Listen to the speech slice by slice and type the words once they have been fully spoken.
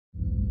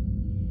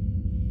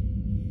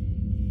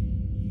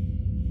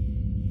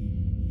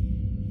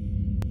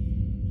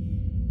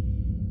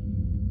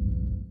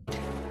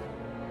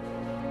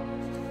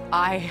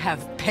I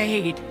have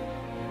paid.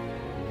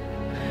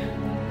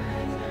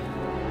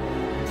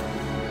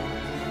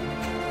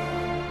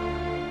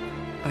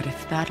 But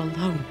if that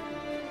alone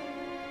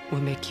will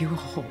make you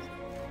whole,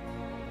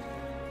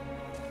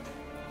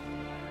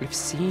 if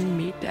seeing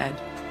me dead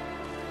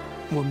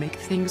will make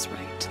things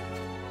right,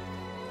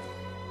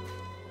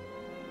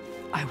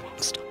 I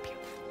won't stop you.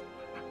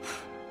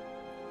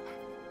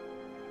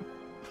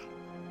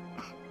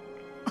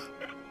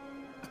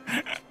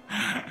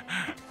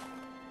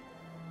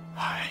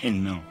 I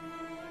know.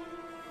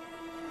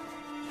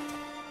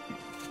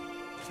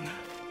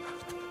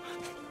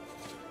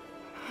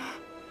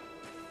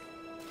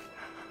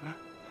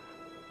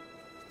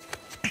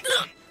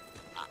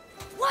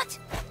 What?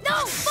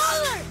 No,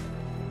 Father!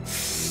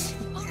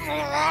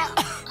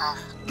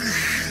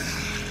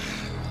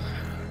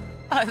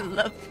 I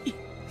love you.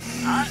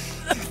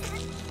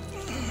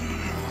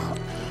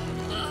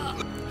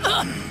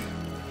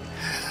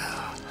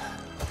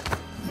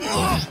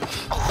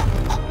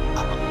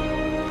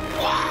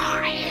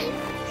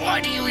 Why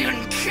do you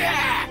even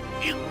care?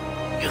 You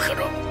could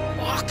have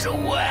walked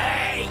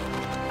away.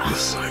 The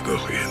cycle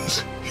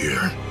ends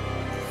here.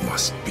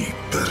 Must be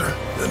better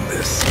than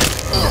this.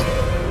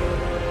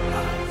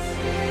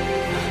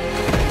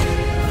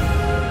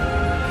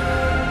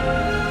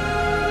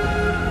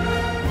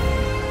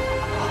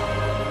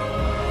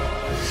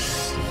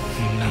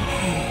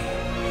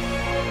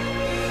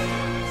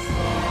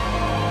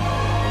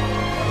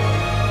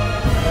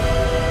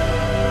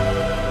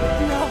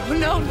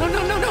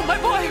 No, my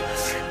boy!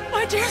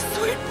 My dear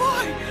sweet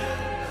boy!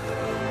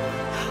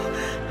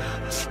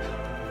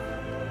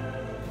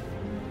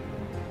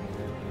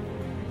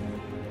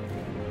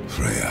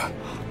 Freya.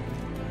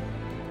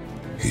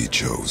 He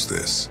chose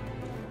this.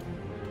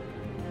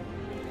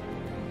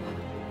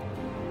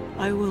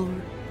 I will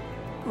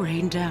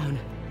rain down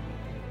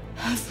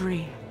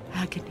every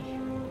agony,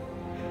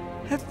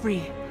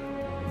 every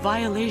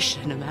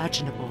violation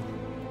imaginable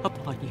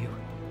upon you.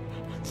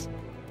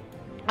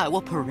 I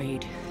will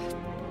parade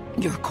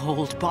your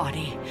cold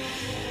body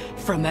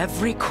from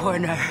every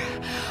corner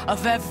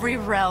of every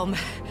realm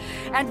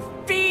and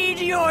feed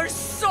your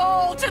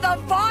soul to the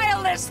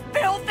vilest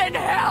filth in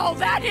hell.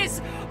 That is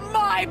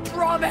my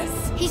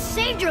promise. He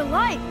saved your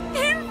life.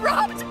 He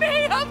robbed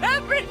me of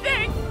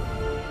everything.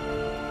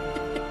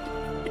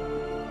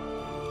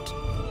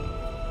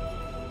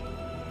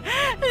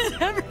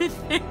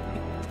 Everything.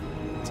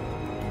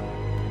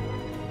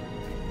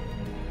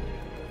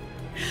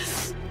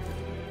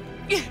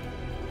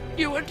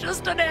 You were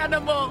just an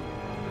animal.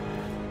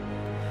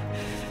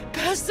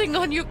 Passing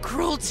on your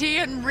cruelty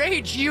and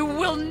rage, you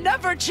will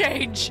never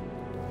change.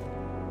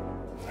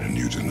 And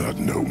you do not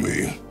know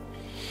me.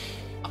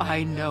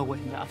 I know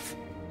enough.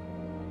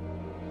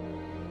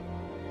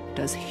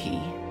 Does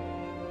he?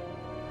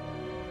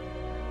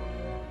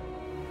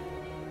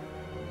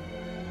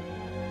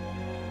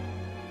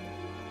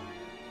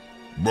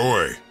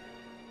 Boy.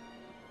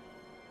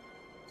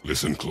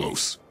 Listen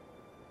close.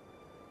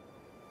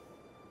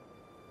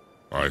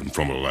 I'm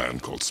from a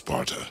land called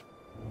Sparta.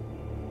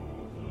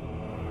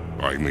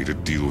 I made a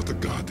deal with a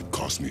god that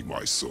cost me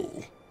my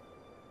soul.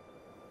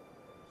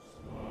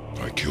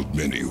 I killed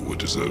many who were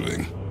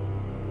deserving.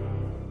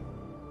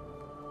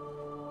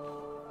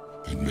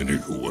 And many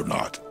who were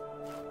not.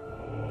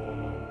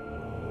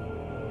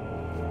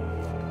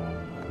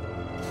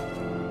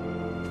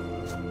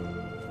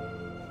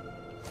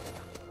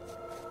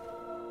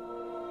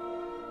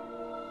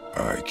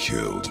 I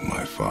killed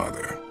my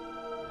father.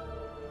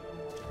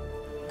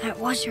 That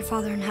was your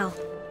father in hell.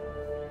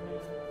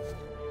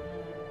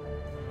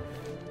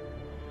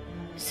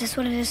 Is this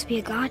what it is to be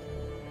a god?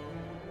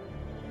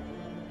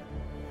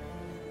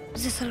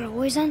 Is this how it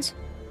always ends?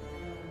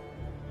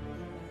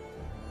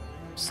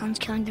 Sons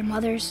killing their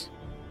mothers?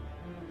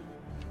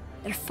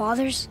 Their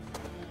fathers?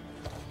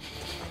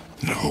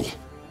 No.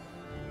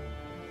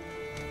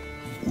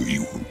 We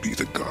will be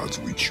the gods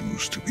we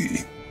choose to be.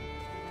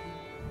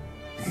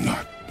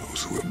 Not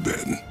those who have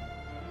been.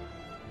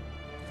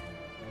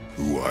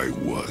 Who I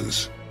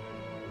was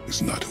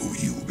is not who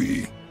you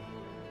be.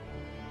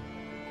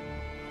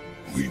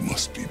 We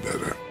must be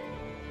better.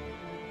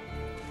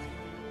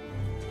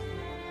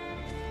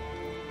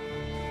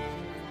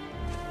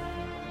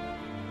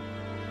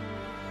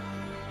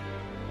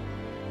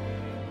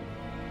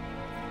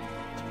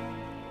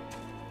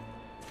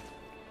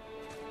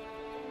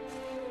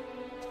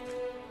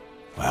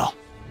 Well,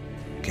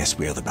 guess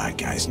we're the bad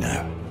guys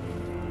now.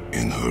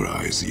 In her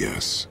eyes,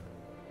 yes.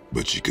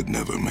 But she could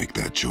never make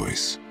that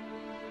choice.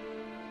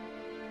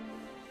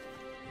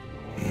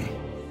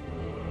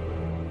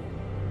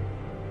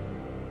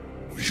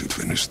 We should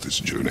finish this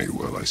journey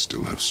while I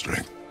still have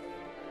strength.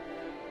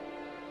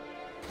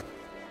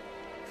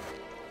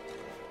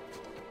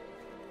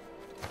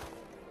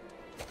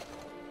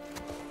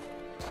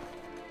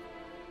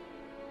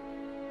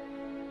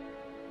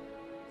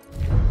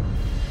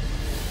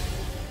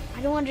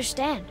 I don't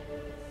understand.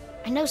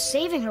 I know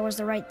saving her was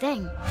the right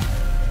thing.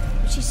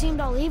 But she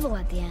seemed all evil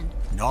at the end.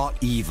 Not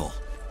evil.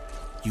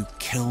 You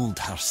killed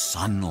her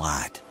son,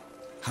 lad.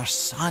 Her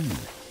son.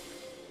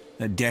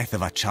 The death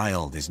of a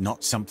child is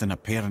not something a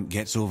parent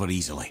gets over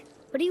easily.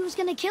 But he was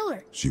gonna kill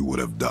her. She would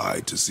have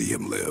died to see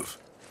him live.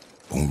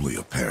 Only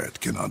a parent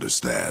can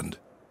understand.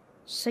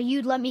 So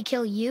you'd let me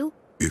kill you?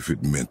 If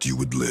it meant you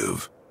would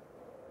live.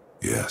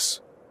 Yes.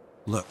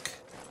 Look,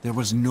 there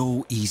was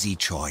no easy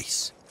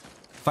choice.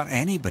 For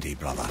anybody,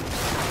 brother.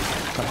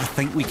 But I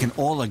think we can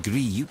all agree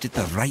you did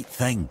the right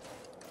thing.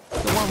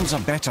 The world's a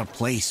better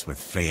place with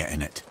Freya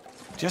in it.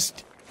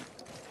 Just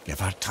give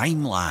her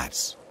time,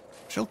 lads.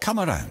 She'll come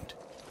around.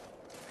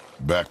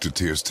 Back to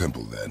Tyr's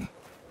temple, then.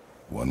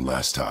 One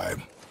last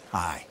time.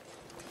 Aye.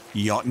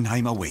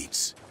 Jotunheim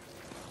awaits.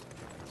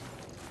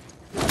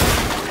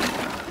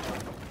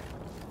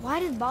 Why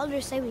did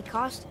Baldur say we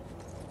cost him?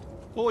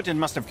 Odin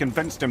must have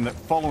convinced him that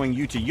following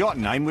you to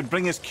Jotunheim would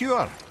bring us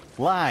cure.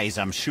 Lies,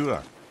 I'm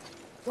sure.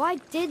 Why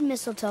did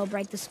mistletoe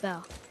break the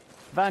spell?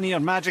 Vanir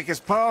magic is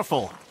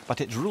powerful,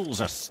 but its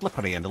rules are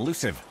slippery and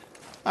elusive.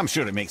 I'm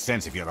sure it makes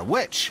sense if you're a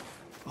witch.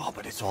 Oh,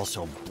 but it's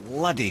also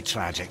bloody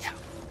tragic.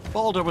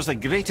 Baldur was the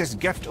greatest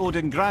gift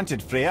Odin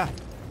granted Freya.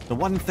 The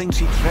one thing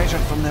she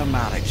treasured from their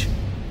marriage.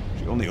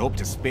 She only hoped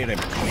to spare him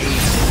pain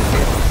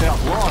and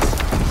felt loss.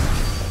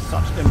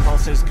 But such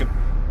impulses can...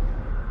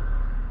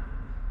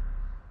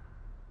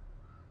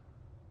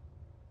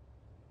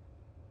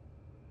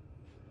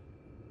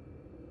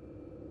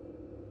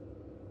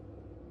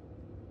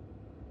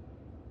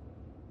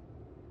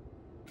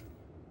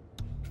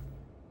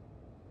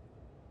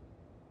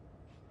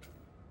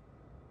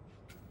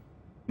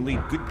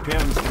 lead good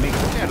parents to make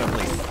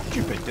terribly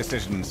stupid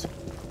decisions.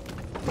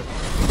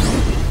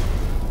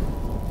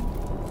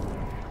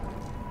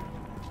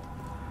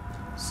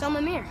 So,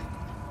 Mimir,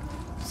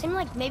 seemed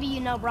like maybe you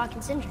know Brock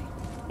and Sindri.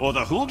 Oh,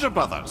 the Huldra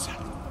brothers?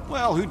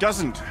 Well, who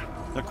doesn't?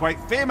 They're quite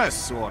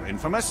famous, or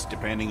infamous,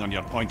 depending on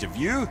your point of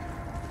view.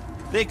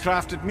 They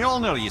crafted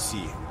Mjolnir, you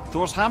see.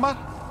 Thor's hammer,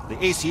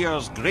 the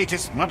Aesir's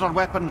greatest murder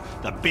weapon,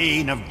 the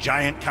bane of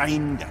giant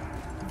kind.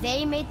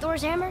 They made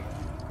Thor's hammer?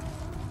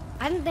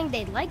 I didn't think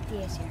they'd like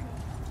the Aesir.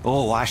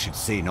 Oh, I should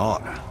say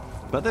not.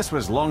 But this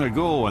was long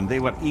ago, and they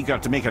were eager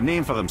to make a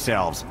name for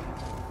themselves.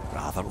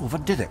 Rather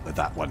overdid it with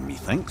that one,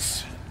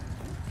 methinks.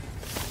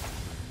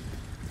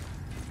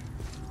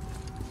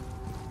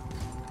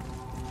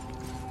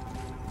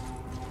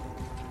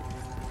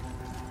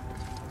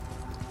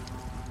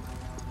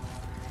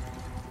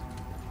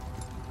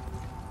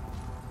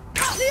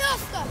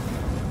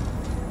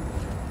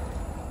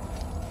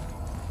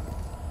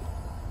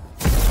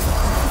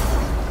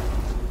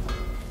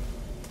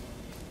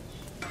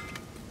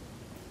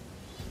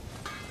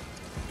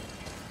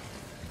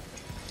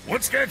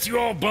 What's got you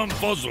all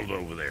bumfuzzled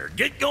over there?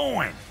 Get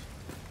going!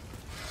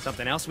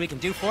 Something else we can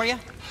do for you?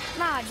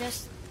 Nah,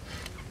 just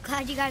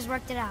glad you guys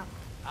worked it out.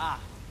 Ah.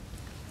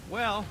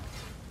 Well,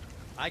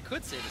 I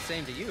could say the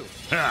same to you.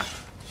 Ha!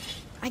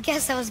 I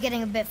guess I was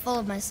getting a bit full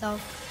of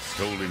myself.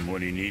 Told him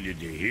what he needed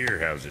to hear,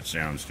 how's it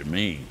sounds to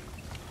me.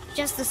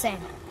 Just the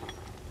same.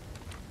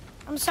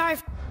 I'm sorry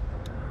for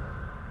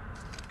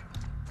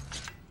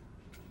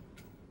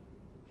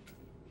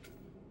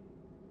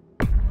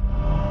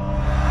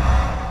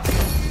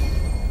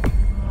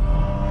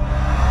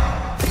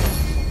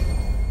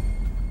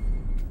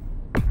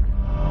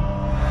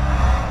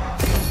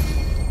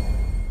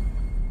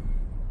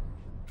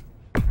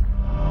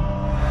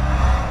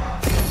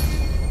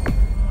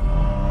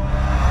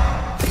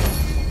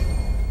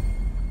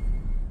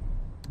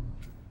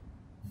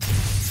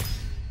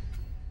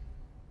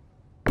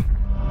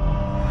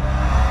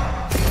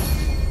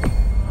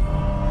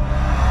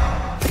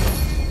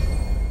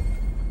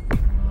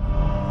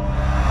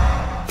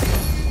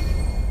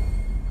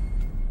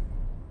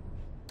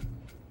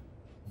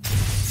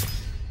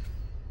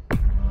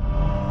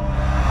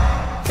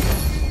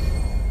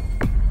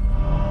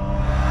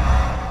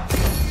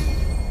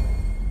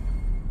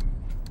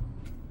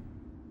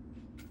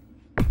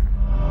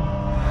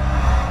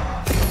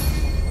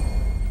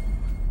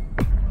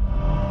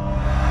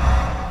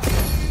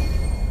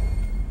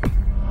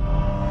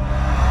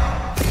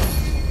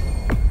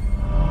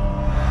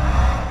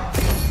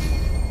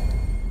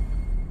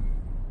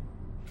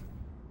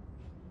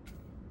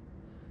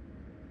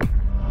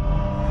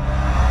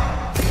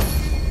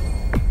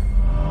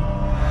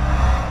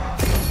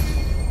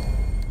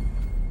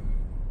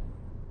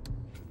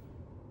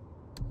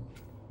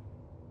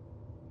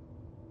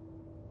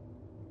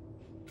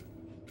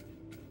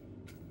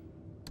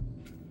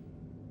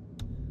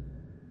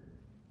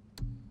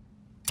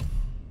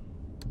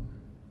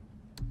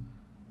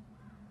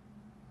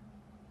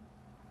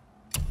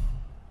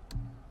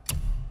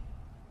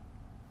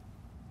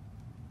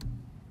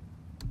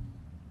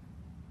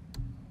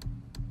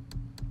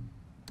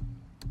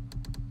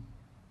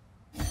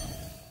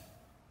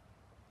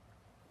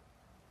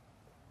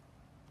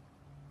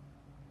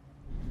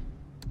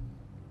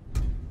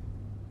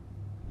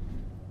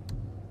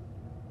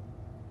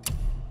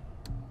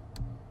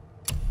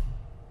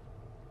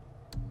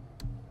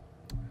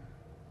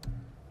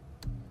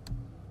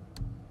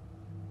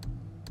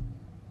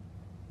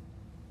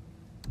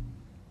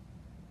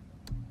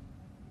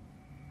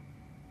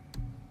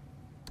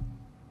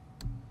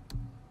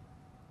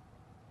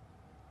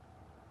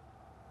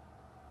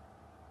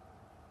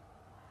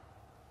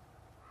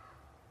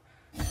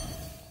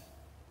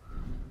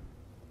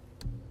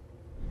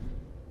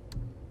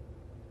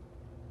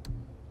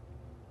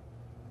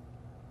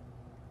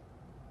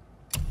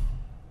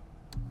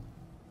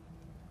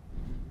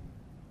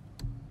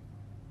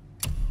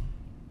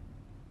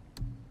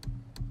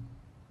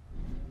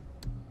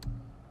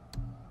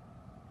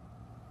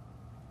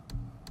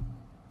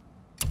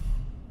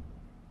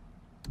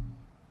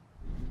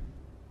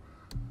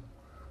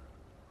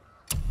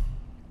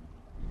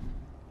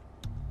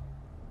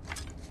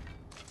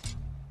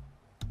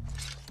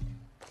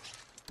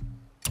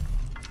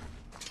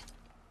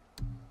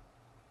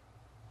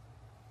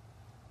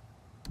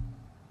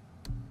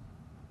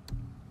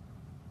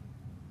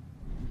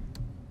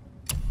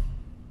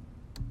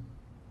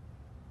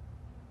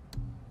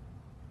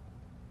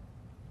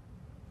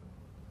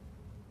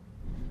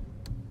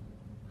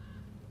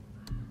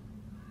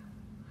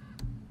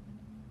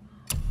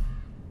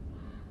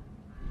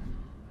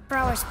for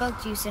how I spoke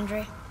to you,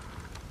 Sindri.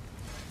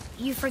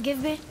 You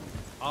forgive me?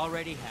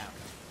 Already have.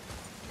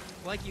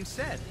 Like you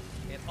said,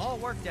 it all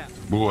worked out.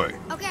 Boy,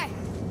 Okay.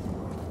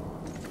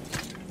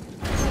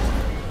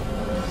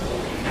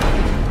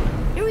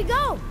 Here we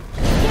go! I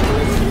can't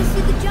believe we're gonna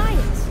see the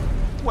giants.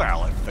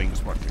 Well, if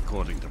things work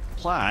according to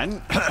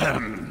plan...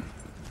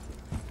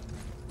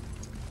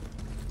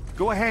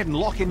 Go ahead and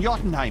lock in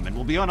Jotunheim and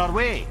we'll be on our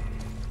way.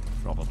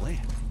 Probably.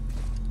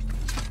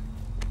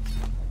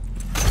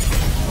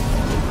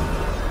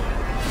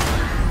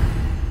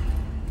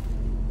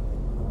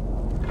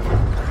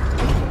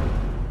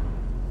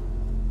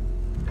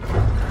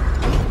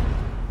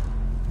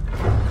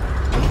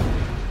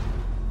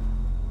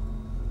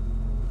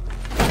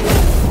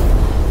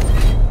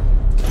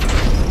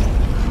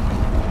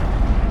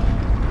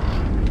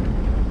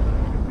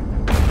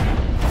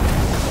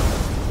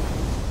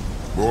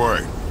 boy,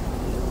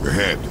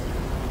 ahead.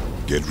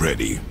 Get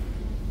ready.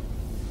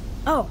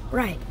 Oh,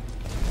 right.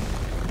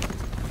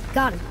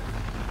 Got him.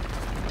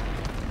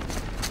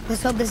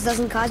 Let's hope this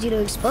doesn't cause you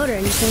to explode or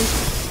anything.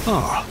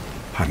 Oh,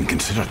 hadn't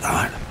considered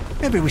that.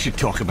 Maybe we should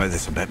talk about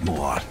this a bit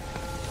more.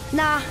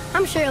 Nah,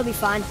 I'm sure you'll be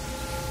fine.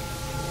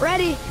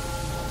 Ready?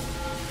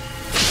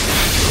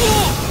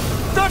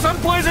 Oh, that's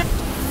unpleasant!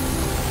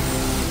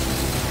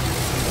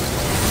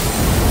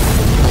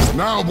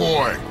 Now,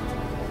 boy!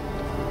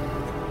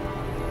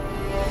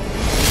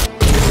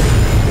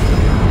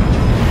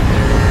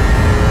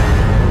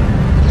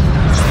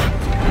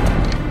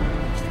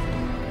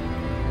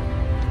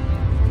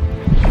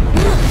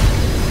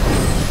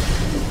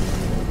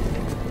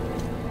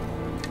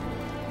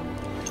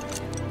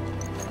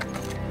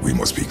 We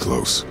must be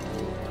close.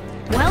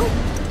 Well,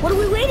 what are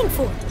we waiting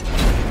for?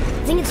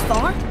 Think it's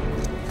far?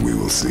 We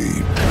will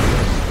see.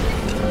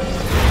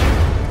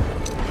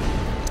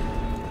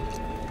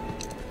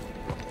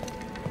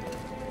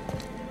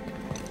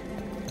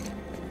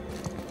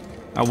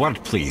 A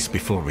word, please,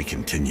 before we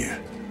continue.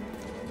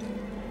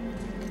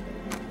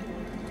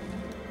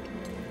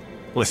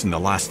 Listen, the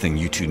last thing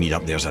you two need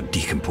up there's a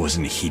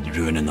decomposing heat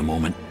ruining the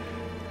moment.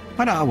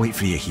 Why don't I wait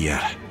for you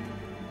here?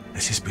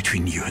 This is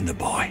between you and the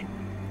boy.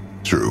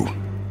 True.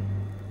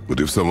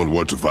 But if someone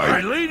were to My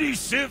fight... lady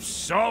Sif's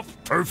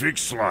soft, perfect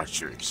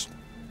sloshers.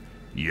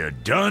 You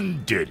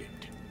done did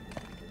it.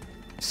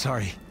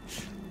 Sorry.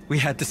 We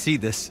had to see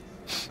this.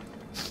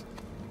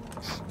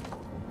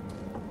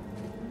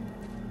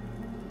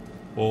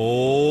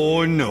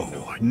 Oh,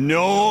 no.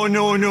 No,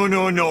 no, no,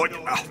 no, no.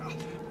 Ah,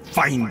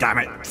 fine, damn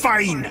it.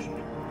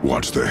 Fine!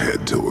 Watch the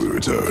head till we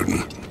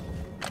return.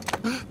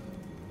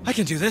 I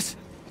can do this.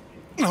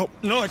 No,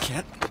 I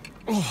can't.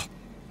 Oh.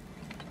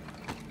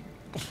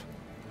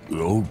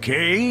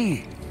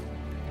 Okay.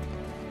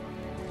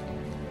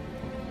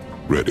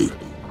 Ready.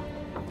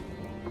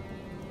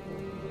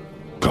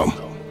 Come.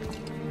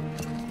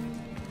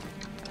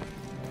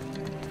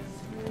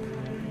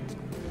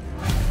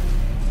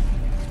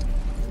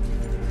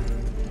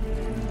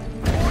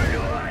 Boy,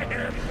 do I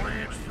have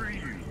plans for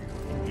you.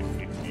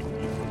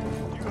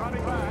 You got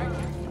it back.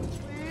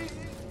 Please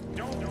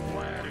don't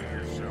flatter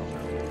yourself.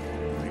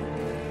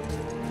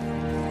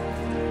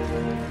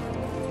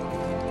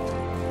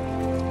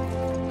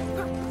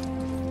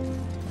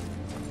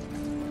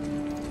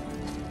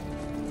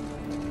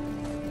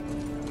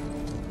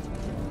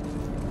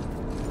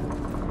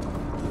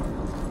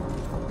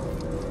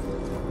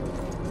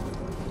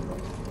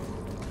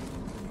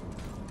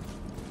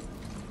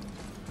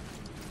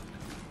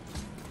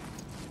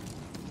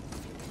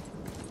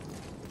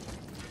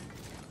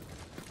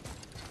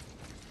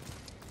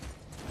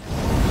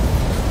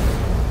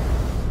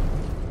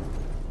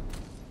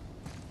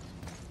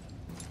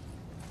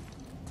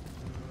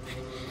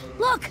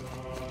 Look!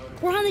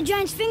 We're on the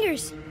giant's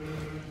fingers.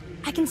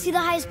 I can see the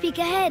highest peak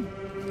ahead.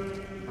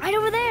 Right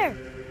over there.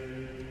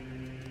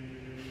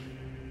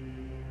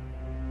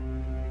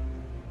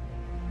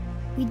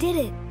 We did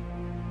it.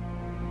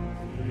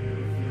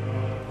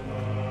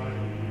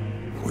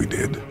 We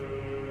did.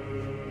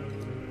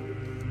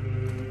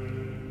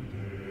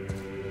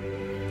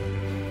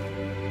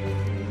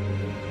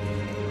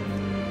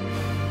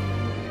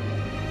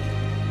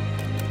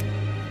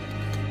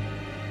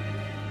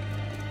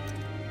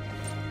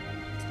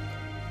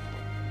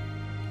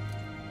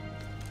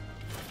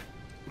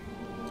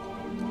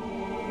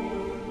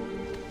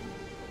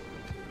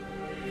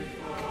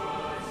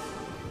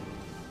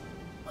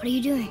 What are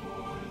you doing?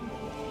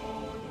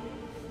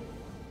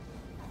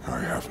 I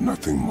have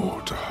nothing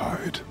more to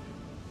hide.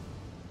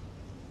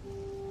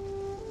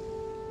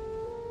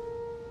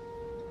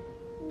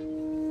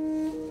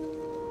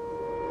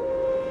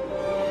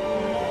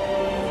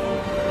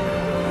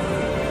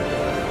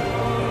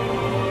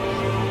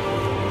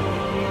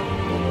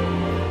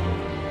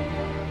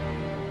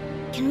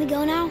 Can we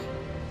go now?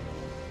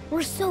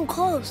 We're so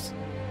close.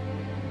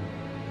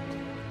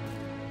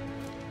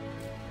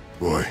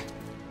 Boy.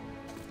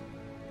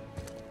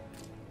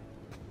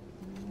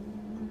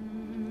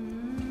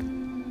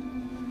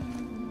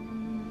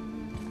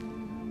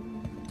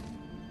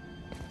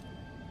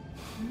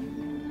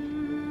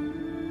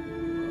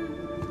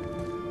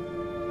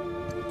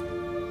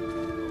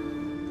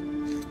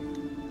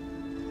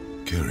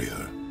 carry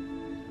her.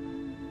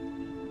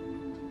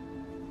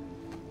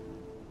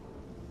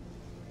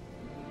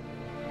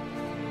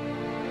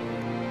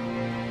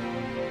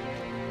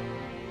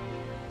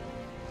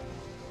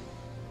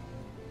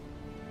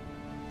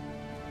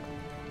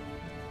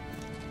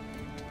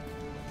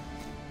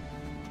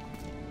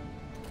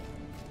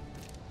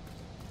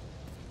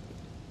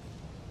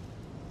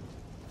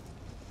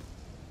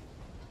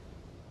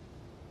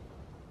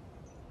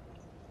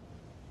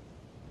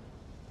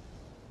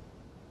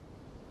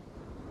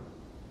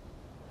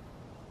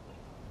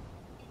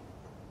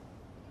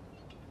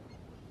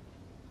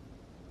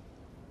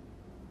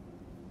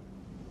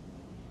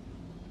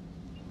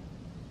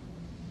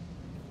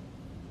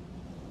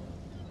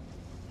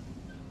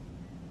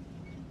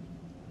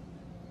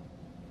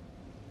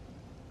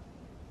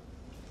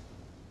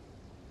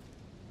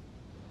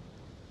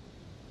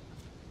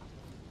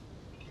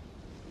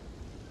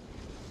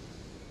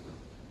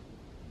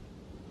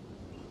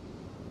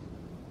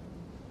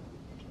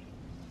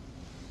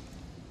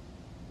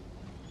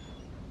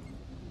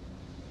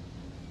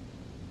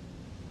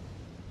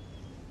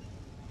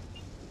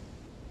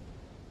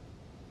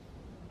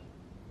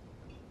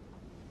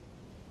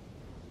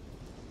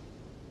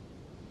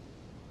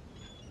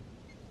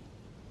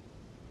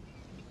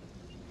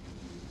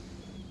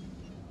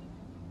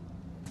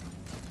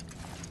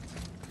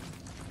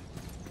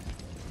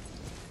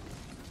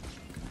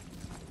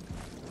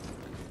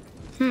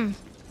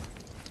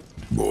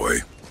 Boy.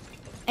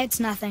 It's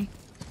nothing.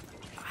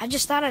 I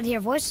just thought I'd hear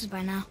voices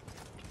by now.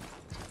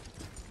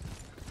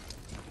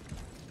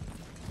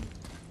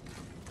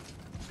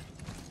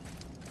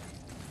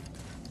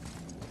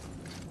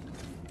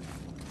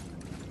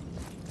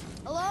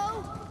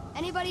 Hello?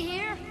 Anybody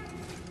here?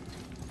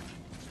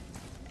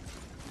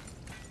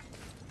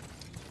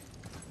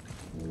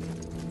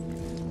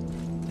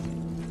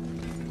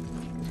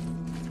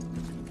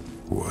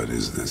 What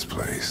is this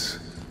place?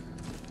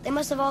 They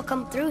must have all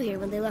come through here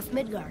when they left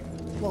Midgard.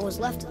 What was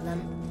left of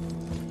them.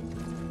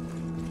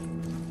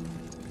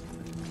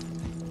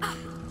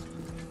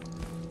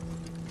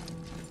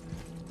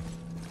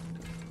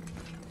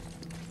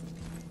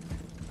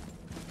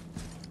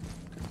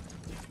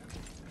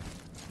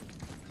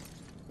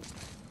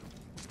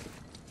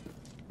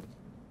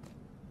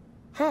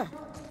 Huh.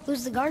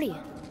 Who's the Guardian?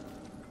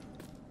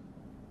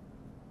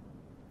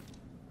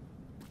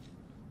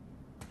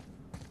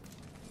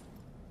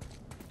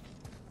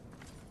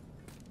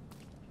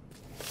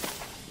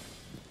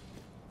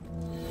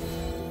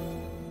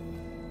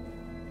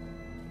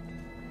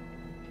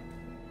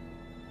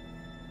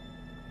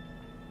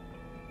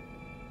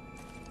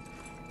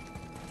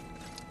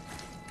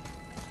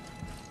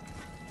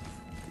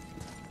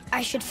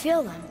 I should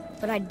feel them,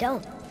 but I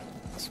don't.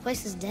 This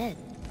place is dead.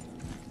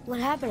 What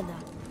happened to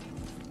them?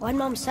 Why'd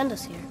Mom send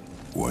us here?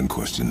 One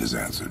question is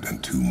answered,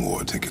 and two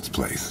more take its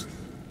place.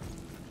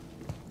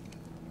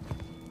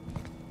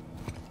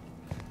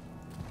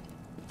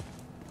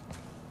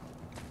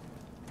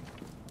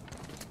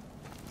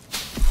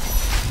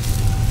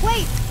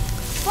 Wait!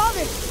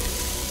 Father!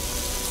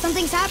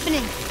 Something's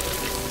happening!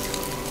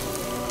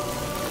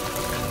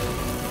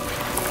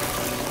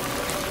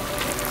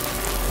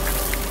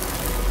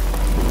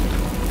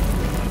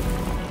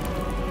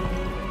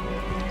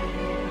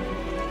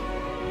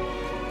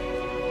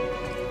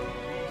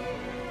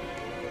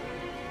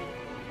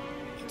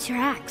 It's your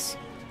axe.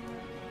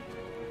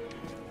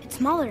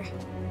 It's Muller.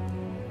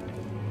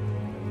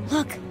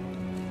 Look.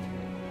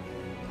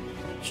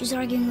 She's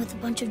arguing with a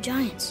bunch of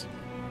giants.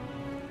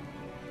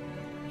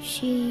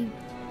 She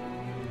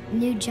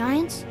knew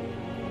giants?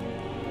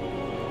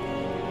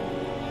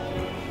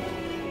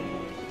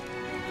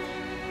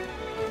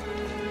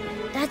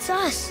 That's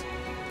us.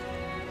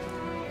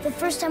 The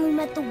first time we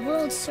met the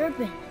world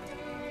serpent.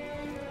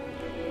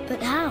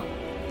 But how?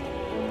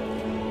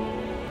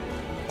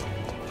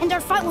 And our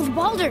fight with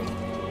Baldur.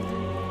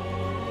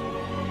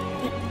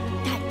 But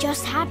that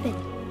just happened.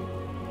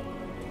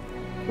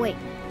 Wait.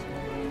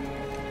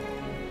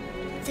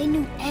 They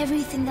knew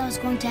everything that was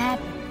going to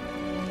happen.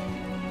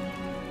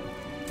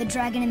 The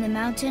dragon in the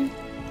mountain,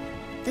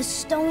 the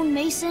stone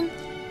mason,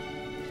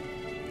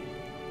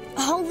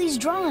 all these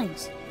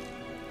drawings.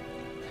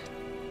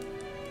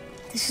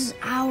 This is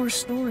our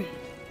story.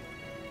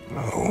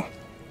 No.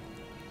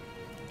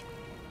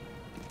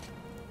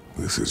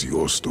 This is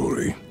your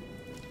story.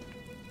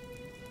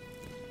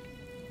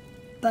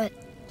 But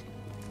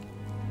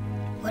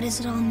what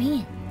does it all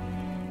mean?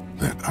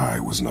 That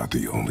I was not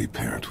the only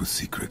parent with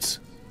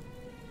secrets.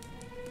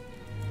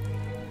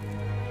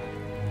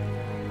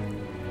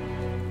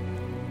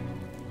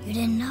 You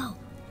didn't know.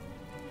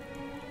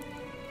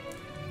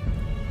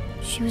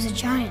 She was a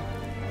giant.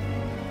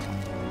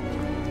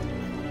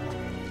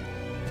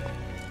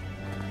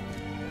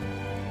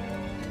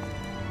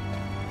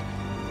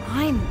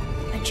 I'm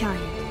a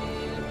giant.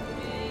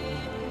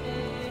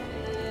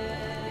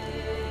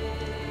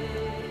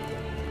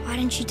 Why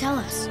didn't she tell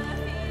us?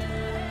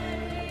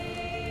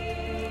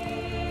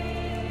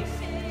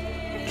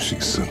 She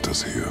sent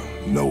us here,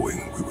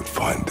 knowing we would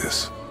find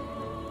this.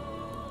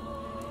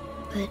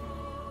 But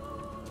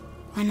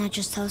Why not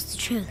just tell us the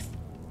truth?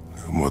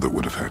 Your mother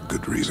would have had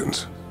good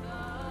reasons.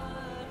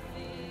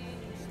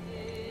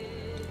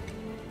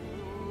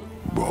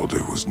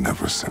 Baldur was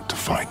never sent to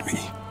find me.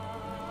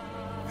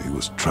 He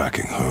was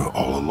tracking her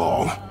all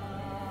along,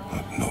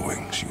 not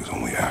knowing she was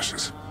only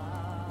ashes.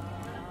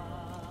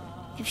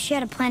 If she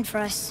had a plan for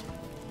us,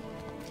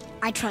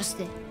 I trust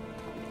it.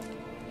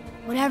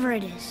 Whatever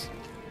it is.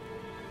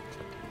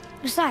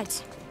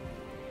 Besides,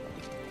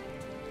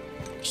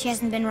 she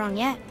hasn't been wrong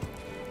yet.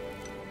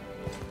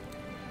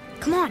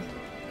 Come on.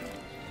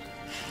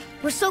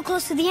 We're so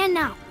close to the end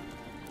now.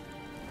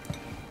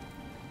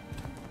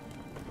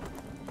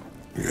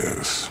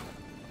 Yes.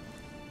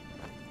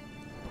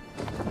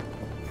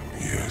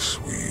 Yes,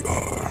 we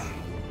are.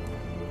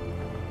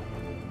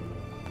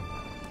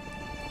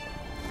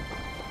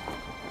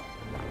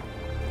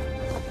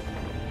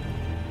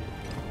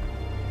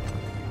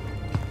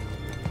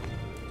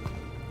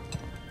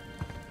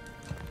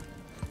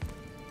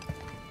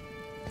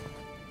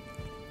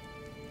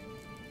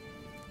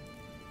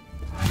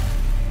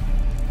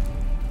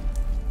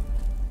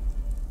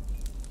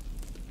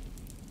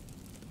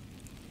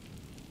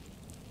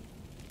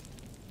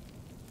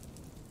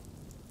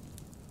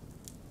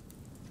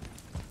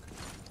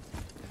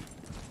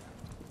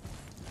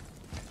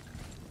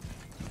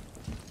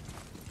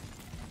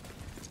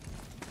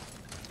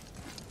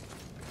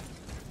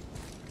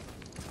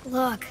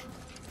 Look,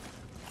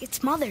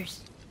 it's Mother's.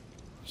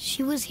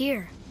 She was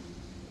here.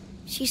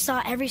 She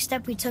saw every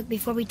step we took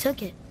before we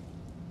took it.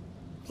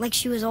 Like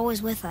she was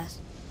always with us.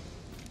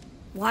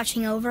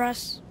 Watching over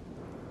us.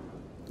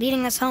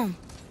 Leading us home.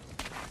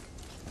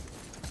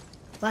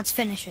 Let's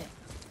finish it.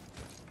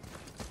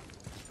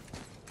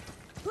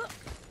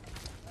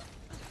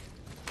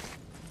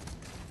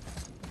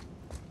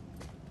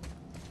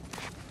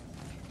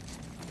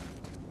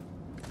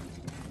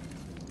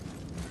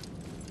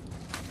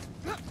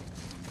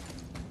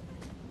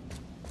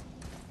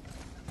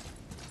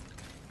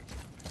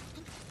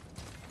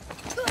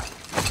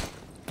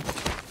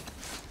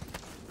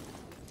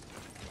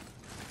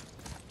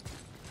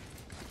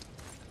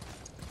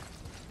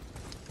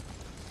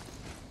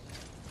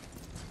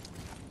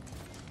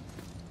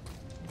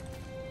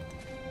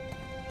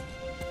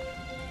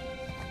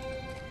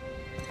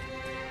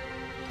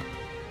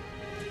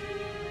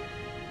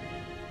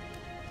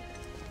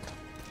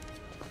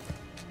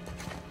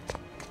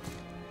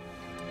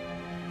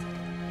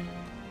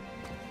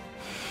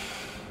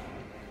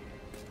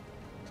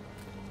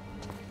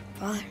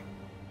 Father?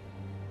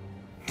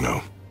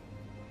 No.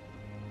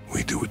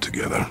 We do it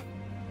together.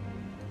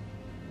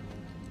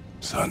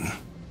 Son.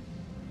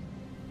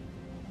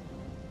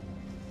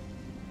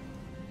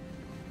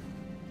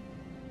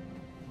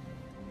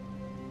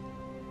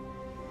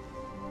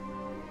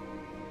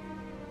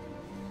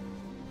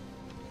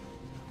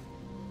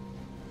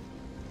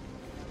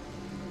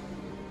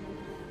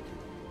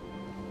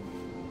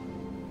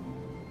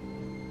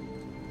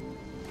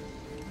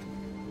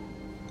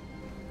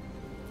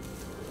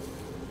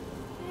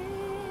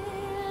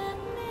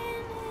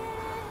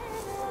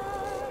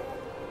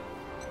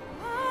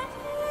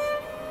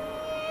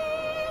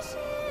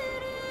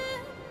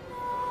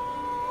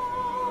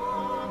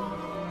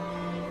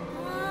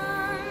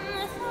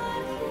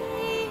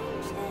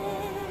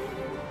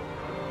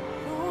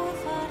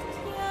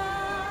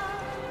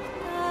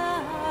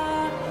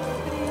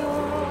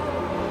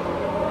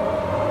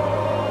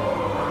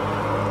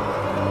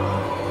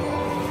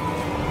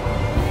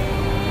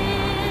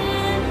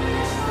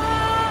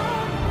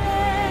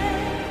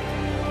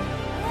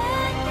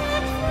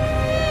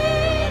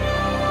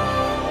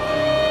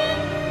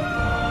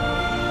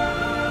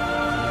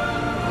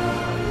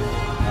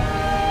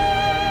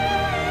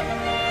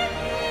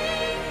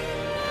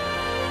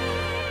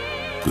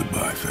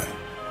 Goodbye, Faye.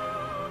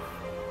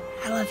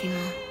 I love you,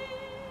 Mom.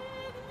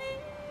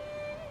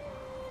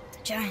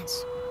 The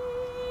Giants.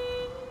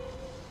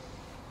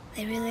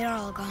 They really are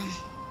all gone.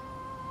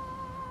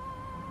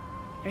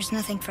 There's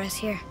nothing for us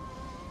here.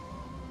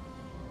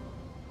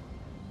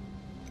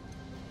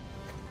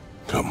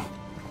 Come.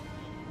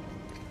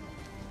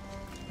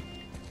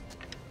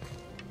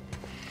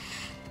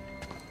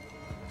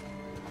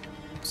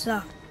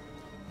 So,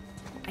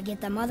 I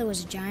get that Mother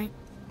was a giant,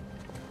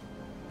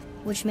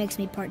 which makes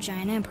me part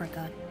giant and part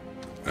god.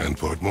 And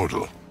part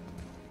mortal.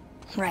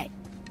 Right.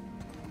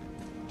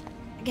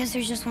 I guess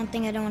there's just one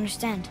thing I don't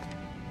understand.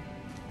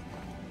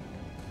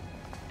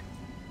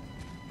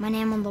 My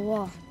name on the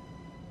wall.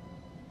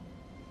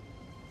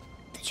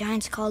 The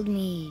Giants called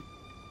me...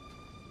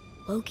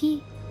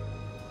 Loki?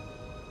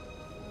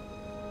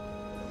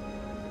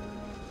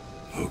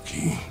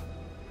 Loki.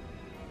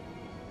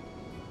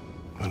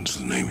 That's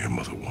the name your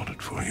mother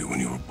wanted for you when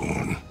you were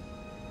born.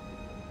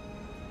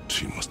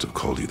 She must have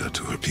called you that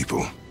to her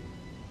people.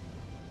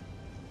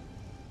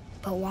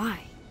 But why?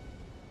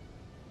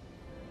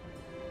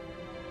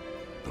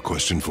 A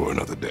question for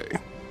another day.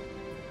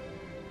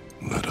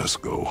 Let us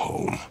go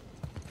home.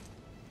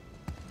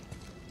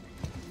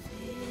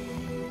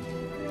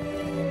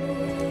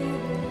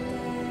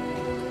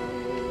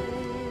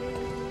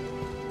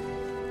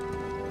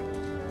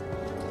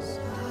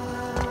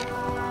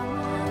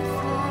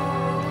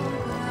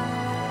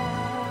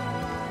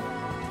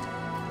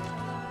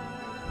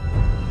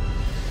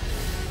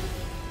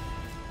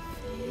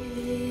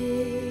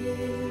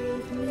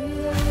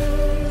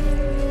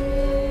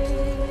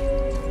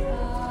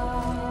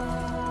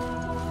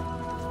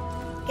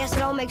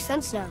 all makes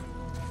sense now.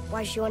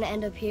 Why she want to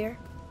end up here?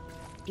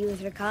 Be with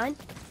her kind?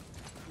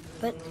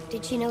 But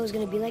did she know it was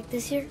going to be like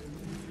this here?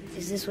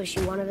 Is this what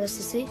she wanted us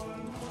to see?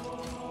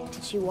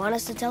 Did she want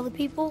us to tell the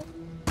people?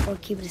 Or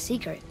keep it a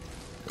secret?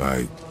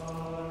 I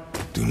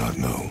do not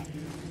know.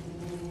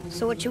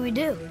 So what should we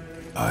do?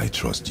 I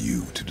trust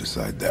you to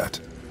decide that.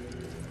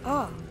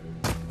 Oh.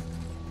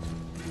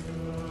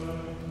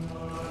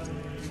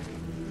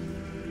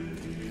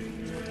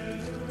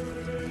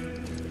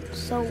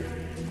 So,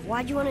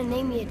 why'd you want to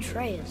name me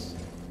Atreus?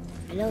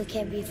 I know it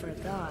can't be for a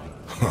god.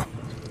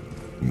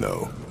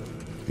 No.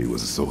 He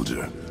was a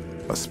soldier.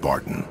 A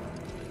Spartan.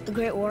 A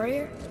great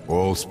warrior?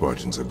 All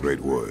Spartans are great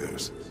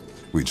warriors.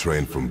 We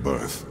trained from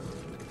birth.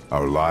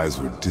 Our lives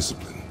were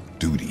discipline,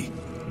 duty,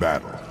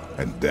 battle,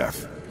 and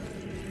death.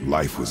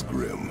 Life was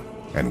grim,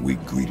 and we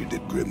greeted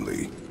it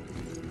grimly.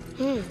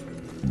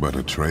 But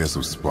Atreus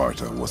of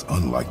Sparta was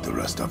unlike the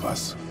rest of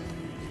us.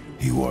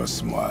 He wore a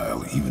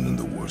smile even in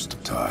the worst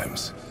of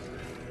times.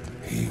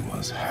 He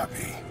was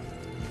happy.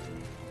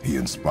 He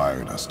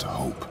inspired us to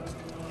hope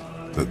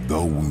that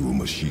though we were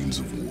machines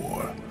of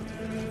war,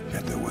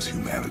 yet there was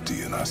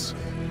humanity in us.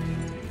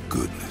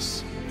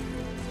 Goodness.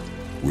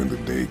 When the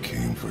day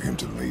came for him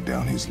to lay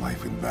down his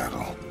life in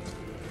battle,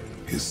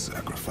 his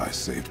sacrifice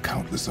saved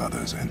countless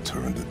others and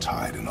turned the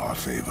tide in our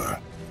favor.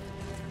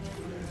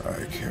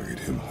 I carried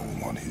him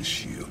home on his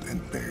shield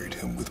and buried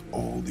him with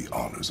all the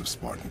honors of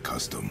Spartan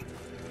custom.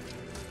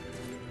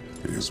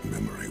 His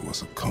memory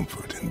was a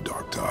comfort in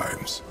dark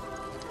times.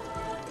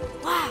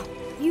 Wow,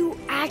 you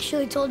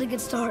actually told a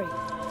good story.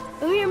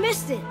 Amir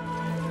missed it.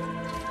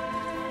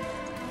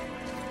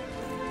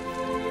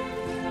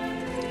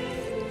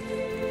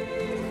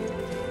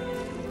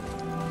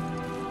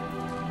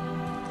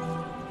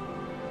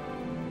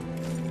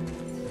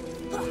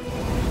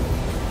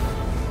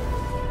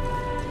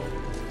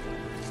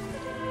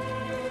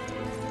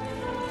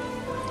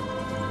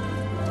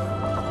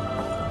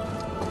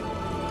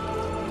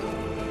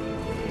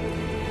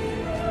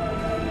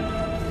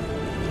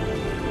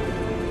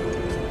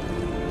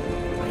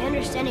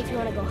 I understand if you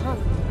want to go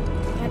home,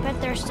 but I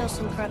bet there are still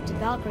some corrupted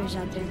Valkyries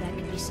out there that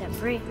could be set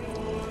free.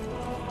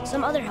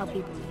 Some other help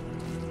people.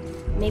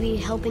 Maybe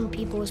helping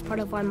people was part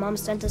of why Mom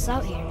sent us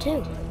out here,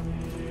 too.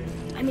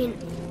 I mean,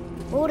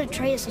 what would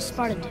Atreus of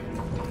Sparta do?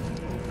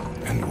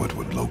 And what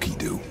would Loki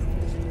do?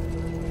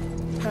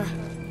 Huh.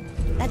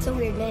 That's a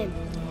weird name.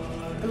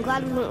 I'm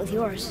glad we went with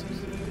yours.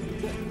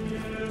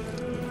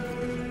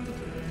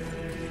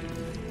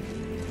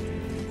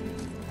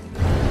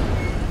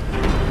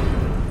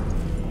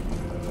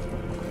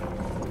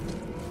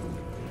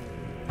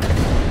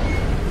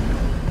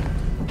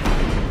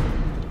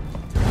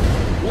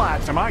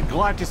 Lads, am I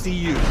glad to see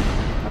you.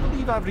 I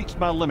believe I've reached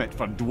my limit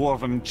for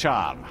dwarven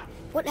charm.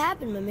 What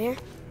happened, Mimir?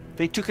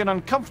 They took an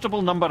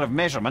uncomfortable number of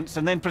measurements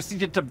and then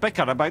proceeded to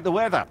bicker about the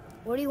weather.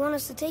 Where do you want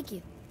us to take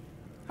you?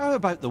 How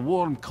about the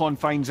warm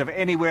confines of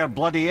anywhere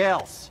bloody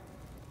else?